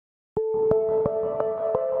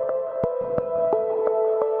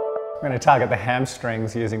I'm going to target the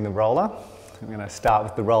hamstrings using the roller. I'm going to start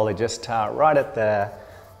with the roller just right at the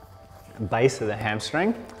base of the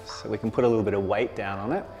hamstring, so we can put a little bit of weight down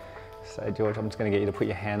on it. So George, I'm just going to get you to put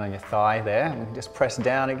your hand on your thigh there, and just press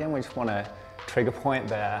down again. We just want to trigger point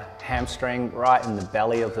the hamstring right in the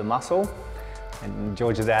belly of the muscle. And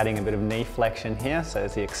George is adding a bit of knee flexion here, so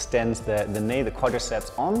as he extends the knee, the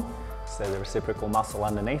quadriceps on, so the reciprocal muscle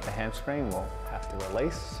underneath the hamstring will have to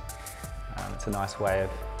release. It's a nice way of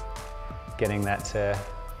getting that to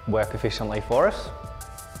work efficiently for us.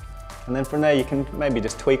 And then from there you can maybe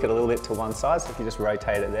just tweak it a little bit to one side, so if you just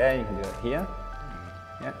rotate it there, you can do it here.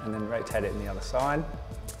 Yeah, and then rotate it in the other side.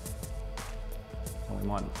 And we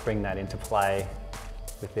might bring that into play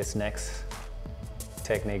with this next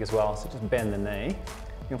technique as well. So just bend the knee.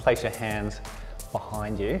 You can place your hands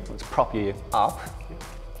behind you. Let's prop you up.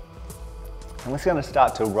 And we're just going to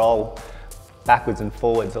start to roll backwards and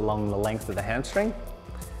forwards along the length of the hamstring.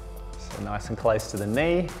 So nice and close to the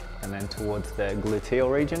knee, and then towards the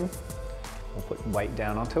gluteal region. We'll put weight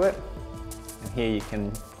down onto it. And here you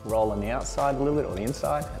can roll on the outside a little bit, or the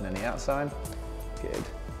inside, and then the outside. Good.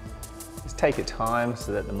 Just take your time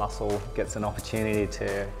so that the muscle gets an opportunity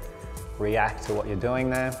to react to what you're doing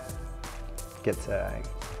there.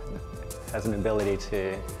 Has an ability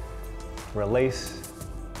to release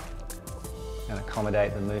and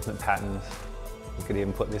accommodate the movement patterns. You could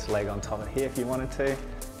even put this leg on top of here if you wanted to.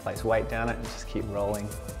 Place weight down it and just keep rolling.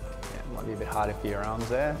 Yeah, it might be a bit harder for your arms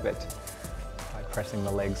there, but by pressing the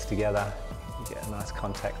legs together, you get a nice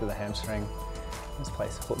contact with the hamstring. Just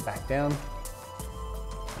place the foot back down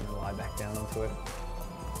and then lie back down onto it.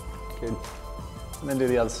 Good. And then do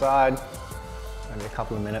the other side, maybe a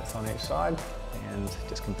couple of minutes on each side, and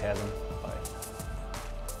just compare them both.